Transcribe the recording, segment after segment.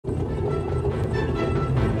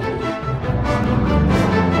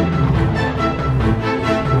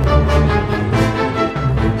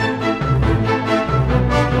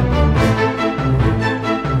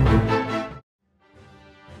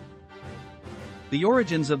The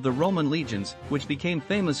origins of the Roman legions, which became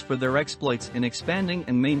famous for their exploits in expanding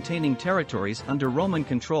and maintaining territories under Roman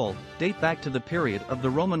control, date back to the period of the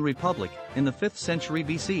Roman Republic, in the 5th century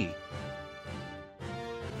BC.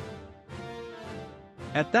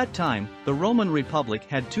 At that time, the Roman Republic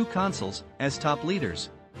had 2 consuls as top leaders.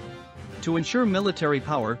 To ensure military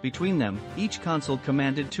power between them, each consul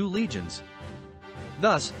commanded 2 legions.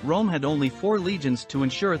 Thus, Rome had only 4 legions to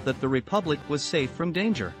ensure that the Republic was safe from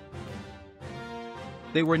danger.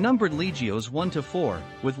 They were numbered legios 1 to 4,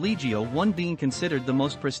 with Legio 1 being considered the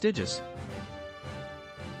most prestigious.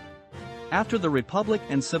 After the Republic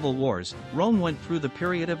and Civil Wars, Rome went through the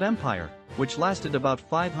period of empire, which lasted about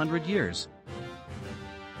 500 years.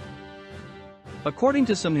 According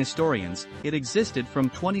to some historians, it existed from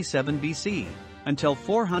 27 BC until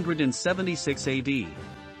 476 AD.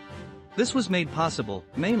 This was made possible,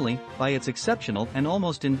 mainly, by its exceptional and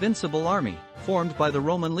almost invincible army, formed by the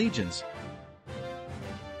Roman legions.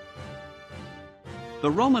 The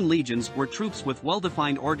Roman legions were troops with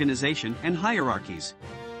well-defined organization and hierarchies.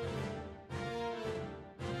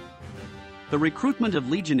 The recruitment of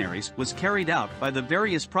legionaries was carried out by the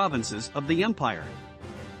various provinces of the empire.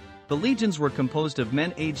 The legions were composed of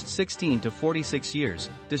men aged 16 to 46 years,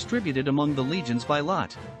 distributed among the legions by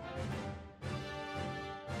lot.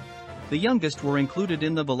 The youngest were included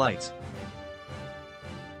in the velites,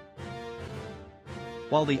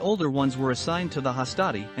 while the older ones were assigned to the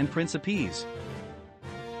hastati and principes.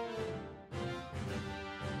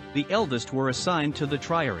 The eldest were assigned to the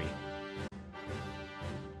triarii.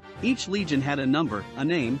 Each legion had a number, a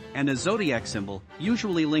name, and a zodiac symbol,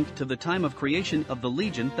 usually linked to the time of creation of the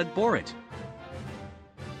legion that bore it.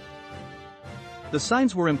 The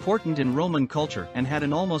signs were important in Roman culture and had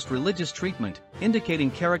an almost religious treatment,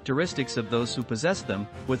 indicating characteristics of those who possessed them,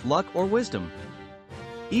 with luck or wisdom.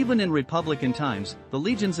 Even in Republican times, the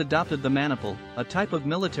legions adopted the maniple, a type of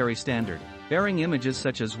military standard, bearing images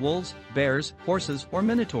such as wolves, bears, horses, or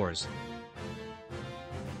minotaurs.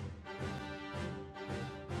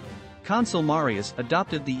 Consul Marius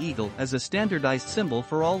adopted the eagle as a standardized symbol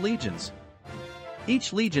for all legions.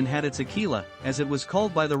 Each legion had its aquila, as it was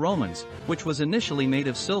called by the Romans, which was initially made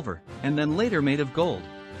of silver, and then later made of gold.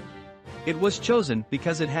 It was chosen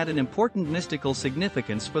because it had an important mystical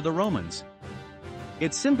significance for the Romans.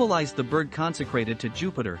 It symbolized the bird consecrated to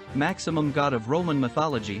Jupiter, maximum god of Roman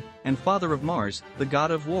mythology, and father of Mars, the god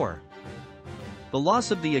of war. The loss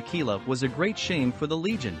of the aquila was a great shame for the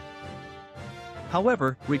legion.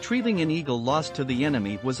 However, retrieving an eagle lost to the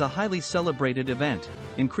enemy was a highly celebrated event,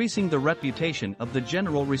 increasing the reputation of the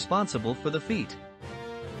general responsible for the feat.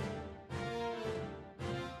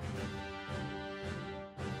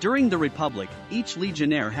 During the Republic, each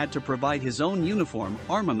legionnaire had to provide his own uniform,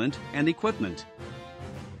 armament, and equipment.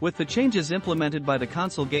 With the changes implemented by the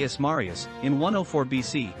consul Gaius Marius, in 104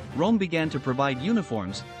 BC, Rome began to provide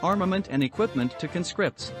uniforms, armament and equipment to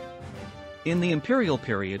conscripts. In the imperial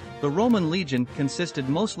period, the Roman legion consisted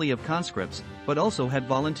mostly of conscripts, but also had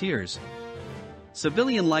volunteers.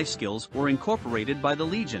 Civilian life skills were incorporated by the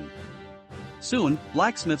legion. Soon,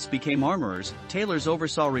 blacksmiths became armorers, tailors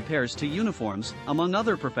oversaw repairs to uniforms, among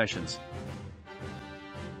other professions.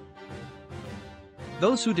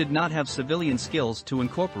 Those who did not have civilian skills to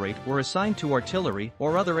incorporate were assigned to artillery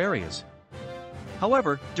or other areas.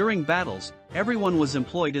 However, during battles, everyone was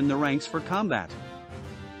employed in the ranks for combat.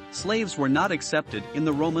 Slaves were not accepted in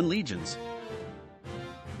the Roman legions.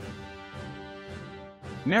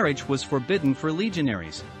 Marriage was forbidden for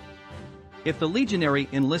legionaries. If the legionary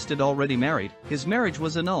enlisted already married, his marriage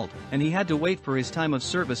was annulled, and he had to wait for his time of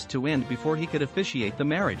service to end before he could officiate the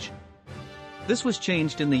marriage. This was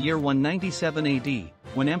changed in the year 197 AD,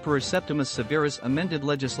 when Emperor Septimus Severus amended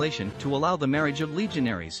legislation to allow the marriage of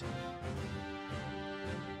legionaries.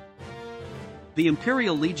 The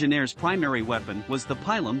imperial legionnaire's primary weapon was the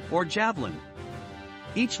pilum or javelin.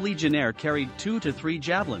 Each legionnaire carried 2 to 3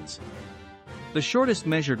 javelins. The shortest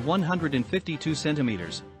measured 152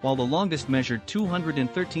 centimeters, while the longest measured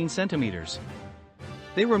 213 centimeters.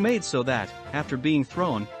 They were made so that, after being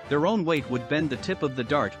thrown, their own weight would bend the tip of the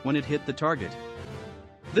dart when it hit the target.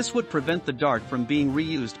 This would prevent the dart from being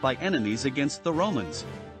reused by enemies against the Romans.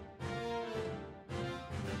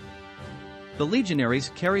 The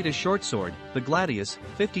legionaries carried a short sword, the gladius,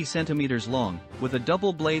 50 centimeters long, with a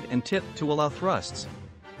double blade and tip to allow thrusts.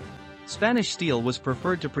 Spanish steel was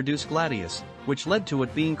preferred to produce gladius, which led to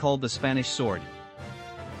it being called the Spanish sword.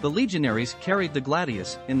 The legionaries carried the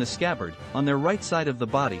gladius, in the scabbard, on their right side of the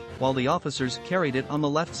body, while the officers carried it on the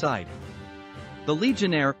left side. The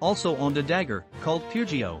legionnaire also owned a dagger, called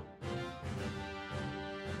pugio.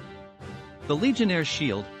 The legionnaire's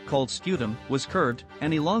shield, called scutum, was curved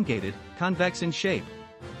and elongated, convex in shape.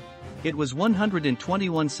 It was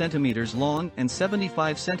 121 centimeters long and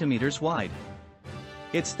 75 centimeters wide.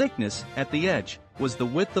 Its thickness, at the edge, was the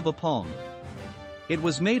width of a palm. It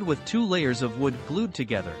was made with 2 layers of wood glued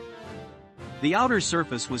together. The outer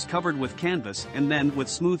surface was covered with canvas and then with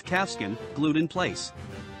smooth calfskin, glued in place.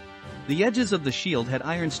 The edges of the shield had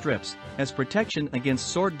iron strips, as protection against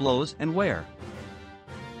sword blows and wear.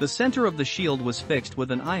 The center of the shield was fixed with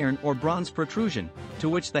an iron or bronze protrusion, to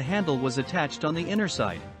which the handle was attached on the inner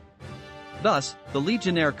side. Thus, the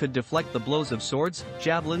legionnaire could deflect the blows of swords,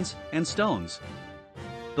 javelins, and stones.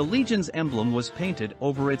 The legion's emblem was painted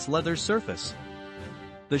over its leather surface.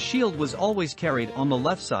 The shield was always carried on the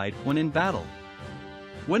left side when in battle.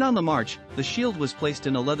 When on the march, the shield was placed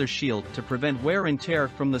in a leather shield to prevent wear and tear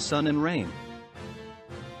from the sun and rain.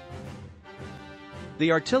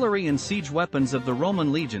 The artillery and siege weapons of the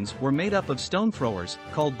Roman legions were made up of stone throwers,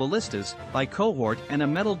 called ballistas, by cohort, and a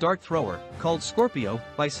metal dart thrower, called scorpio,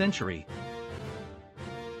 by century.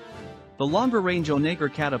 The longer-range onager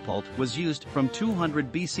catapult was used from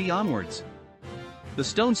 200 BC onwards. The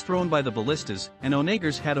stones thrown by the ballistas and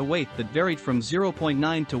onagers had a weight that varied from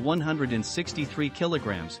 0.9 to 163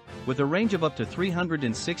 kilograms, with a range of up to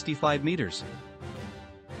 365 meters.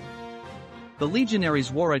 The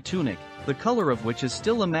legionaries wore a tunic, the color of which is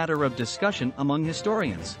still a matter of discussion among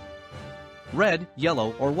historians. Red,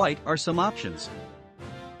 yellow, or white are some options.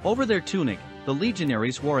 Over their tunic, the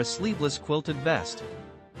legionaries wore a sleeveless quilted vest.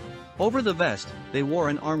 Over the vest, they wore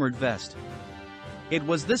an armored vest. It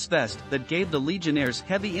was this vest that gave the legionnaires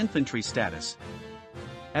heavy infantry status.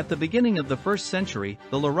 At the beginning of the 1st century,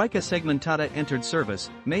 the lorica segmentata entered service,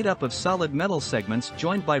 made up of solid metal segments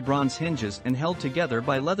joined by bronze hinges and held together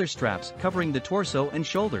by leather straps covering the torso and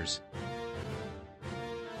shoulders.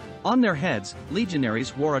 On their heads,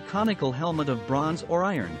 legionaries wore a conical helmet of bronze or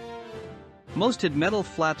iron. Most had metal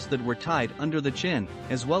flaps that were tied under the chin,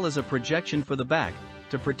 as well as a projection for the back,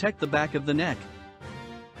 to protect the back of the neck.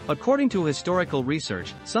 According to historical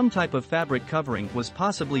research, some type of fabric covering was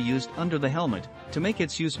possibly used under the helmet, to make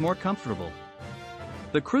its use more comfortable.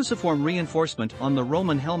 The cruciform reinforcement on the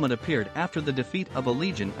Roman helmet appeared after the defeat of a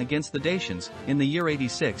legion against the Dacians, in the year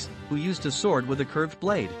 86, who used a sword with a curved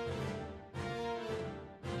blade.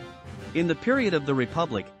 In the period of the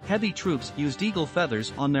Republic, heavy troops used eagle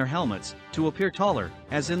feathers on their helmets, to appear taller,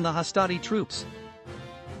 as in the Hastati troops.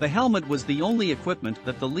 The helmet was the only equipment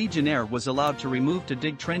that the legionnaire was allowed to remove to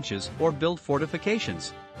dig trenches or build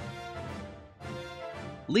fortifications.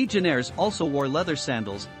 Legionnaires also wore leather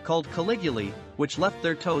sandals, called caligulae, which left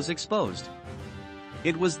their toes exposed.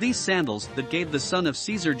 It was these sandals that gave the son of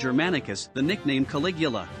Caesar Germanicus the nickname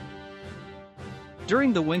Caligula.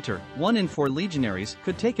 During the winter, 1 in 4 legionaries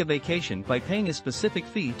could take a vacation by paying a specific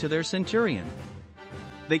fee to their centurion.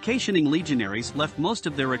 Vacationing legionaries left most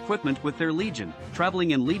of their equipment with their legion,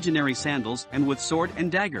 traveling in legionary sandals and with sword and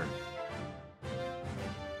dagger.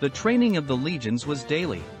 The training of the legions was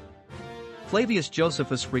daily. Flavius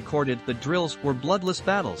Josephus recorded that drills were bloodless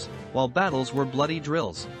battles, while battles were bloody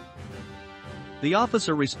drills. The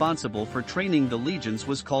officer responsible for training the legions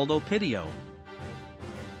was called opidio.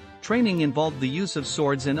 Training involved the use of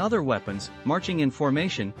swords and other weapons, marching in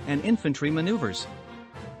formation, and infantry maneuvers.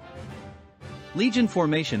 Legion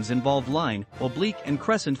formations involved line, oblique and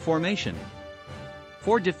crescent formation.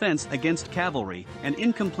 For defense against cavalry, an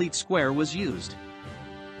incomplete square was used.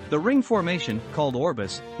 The ring formation, called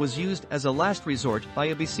orbis, was used as a last resort by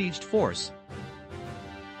a besieged force.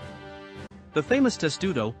 The famous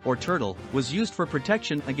testudo, or turtle, was used for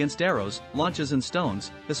protection against arrows, launches and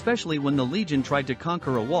stones, especially when the legion tried to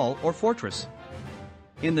conquer a wall or fortress.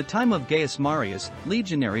 In the time of Gaius Marius,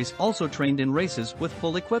 legionaries also trained in races with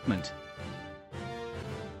full equipment.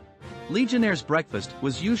 Legionnaire's breakfast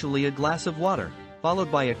was usually a glass of water,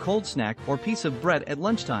 followed by a cold snack or piece of bread at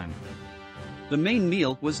lunchtime. The main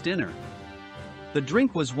meal was dinner. The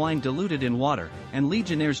drink was wine diluted in water, and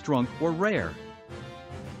legionnaires drunk were rare.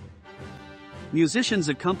 Musicians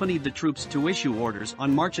accompanied the troops to issue orders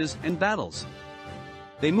on marches and battles.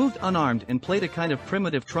 They moved unarmed and played a kind of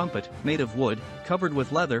primitive trumpet, made of wood, covered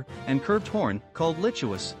with leather, and curved horn, called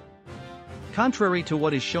liturus. Contrary to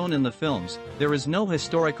what is shown in the films, there is no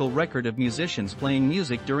historical record of musicians playing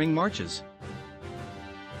music during marches.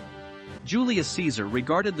 Julius Caesar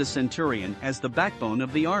regarded the centurion as the backbone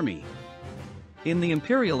of the army. In the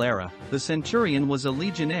imperial era, the centurion was a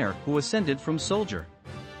legionnaire who ascended from soldier.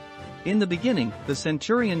 In the beginning, the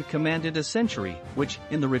centurion commanded a century, which,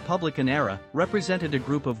 in the Republican era, represented a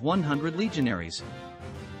group of 100 legionaries.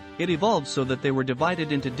 It evolved so that they were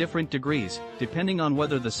divided into different degrees, depending on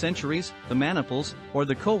whether the centuries, the maniples, or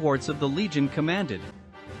the cohorts of the legion commanded.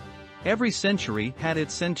 Every century had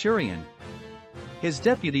its centurion. His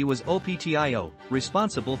deputy was Optio,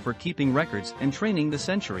 responsible for keeping records and training the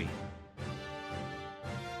century.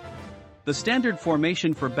 The standard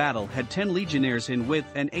formation for battle had 10 legionnaires in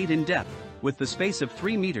width and 8 in depth, with the space of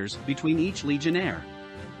 3 meters between each legionnaire.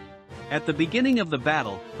 At the beginning of the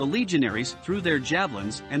battle, the legionaries threw their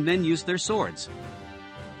javelins and then used their swords.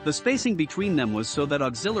 The spacing between them was so that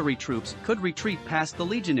auxiliary troops could retreat past the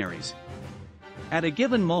legionaries. At a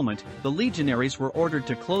given moment, the legionaries were ordered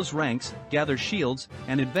to close ranks, gather shields,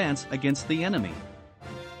 and advance against the enemy.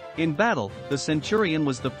 In battle, the centurion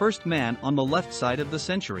was the first man on the left side of the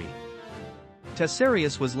century.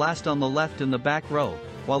 Tessarius was last on the left in the back row,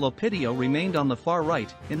 while Optio remained on the far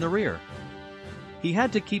right, in the rear. He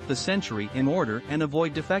had to keep the century in order and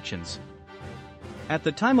avoid defections. At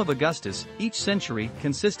the time of Augustus, each century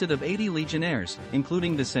consisted of 80 legionnaires,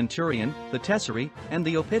 including the centurion, the tessary, and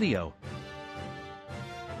the Optio.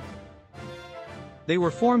 They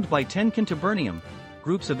were formed by 10 Cantaburnium,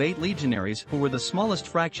 groups of 8 legionaries who were the smallest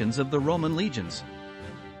fractions of the Roman legions.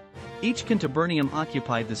 Each Cantaburnium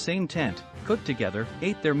occupied the same tent, cooked together,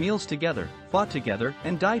 ate their meals together, fought together,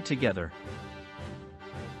 and died together.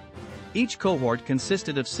 Each cohort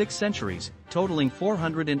consisted of 6 centuries, totaling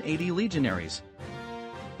 480 legionaries.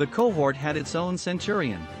 The cohort had its own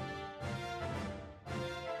centurion.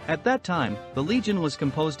 At that time, the legion was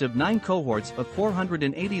composed of 9 cohorts of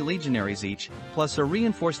 480 legionaries each, plus a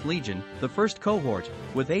reinforced legion, the first cohort,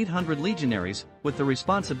 with 800 legionaries, with the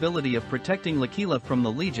responsibility of protecting L'Aquila from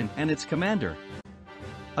the legion and its commander.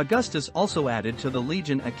 Augustus also added to the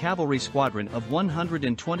legion a cavalry squadron of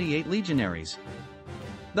 128 legionaries.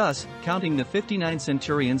 Thus, counting the 59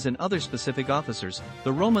 centurions and other specific officers,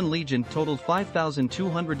 the Roman legion totaled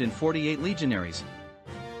 5,248 legionaries.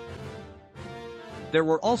 There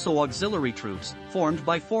were also auxiliary troops, formed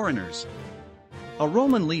by foreigners. A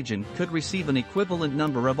Roman legion could receive an equivalent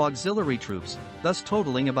number of auxiliary troops, thus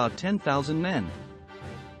totaling about 10,000 men.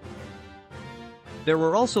 There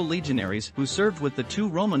were also legionaries who served with the 2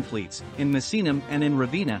 Roman fleets, in Misenum and in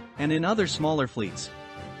Ravenna, and in other smaller fleets.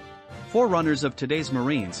 Forerunners of today's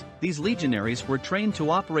Marines, these legionaries were trained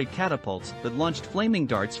to operate catapults that launched flaming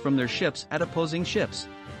darts from their ships at opposing ships.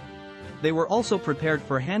 They were also prepared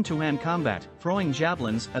for hand-to-hand combat, throwing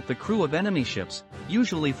javelins at the crew of enemy ships,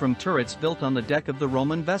 usually from turrets built on the deck of the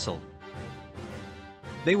Roman vessel.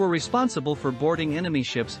 They were responsible for boarding enemy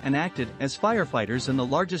ships and acted as firefighters in the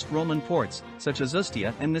largest Roman ports, such as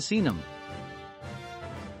Ostia and Misenum.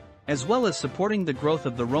 As well as supporting the growth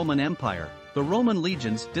of the Roman Empire, the Roman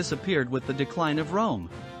legions disappeared with the decline of Rome.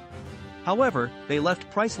 However, they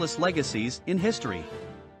left priceless legacies in history.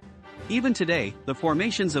 Even today, the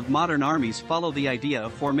formations of modern armies follow the idea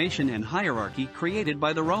of formation and hierarchy created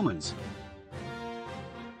by the Romans.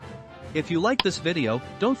 If you like this video,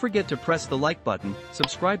 don't forget to press the like button,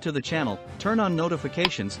 subscribe to the channel, turn on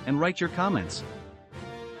notifications and write your comments.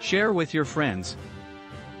 Share with your friends.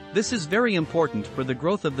 This is very important for the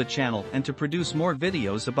growth of the channel and to produce more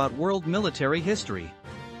videos about world military history.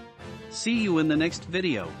 See you in the next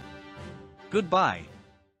video. Goodbye.